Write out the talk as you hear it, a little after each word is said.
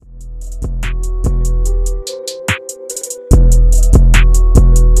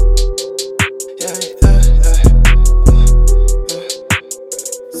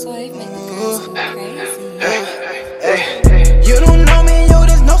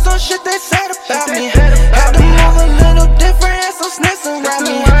shit they said about me. Had to move a little different, had some snakes around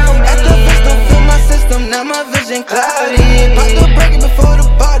me. After victim, feel my system, now my vision cloudy. Pop the break before the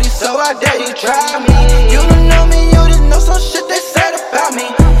party, so I dare you try me. You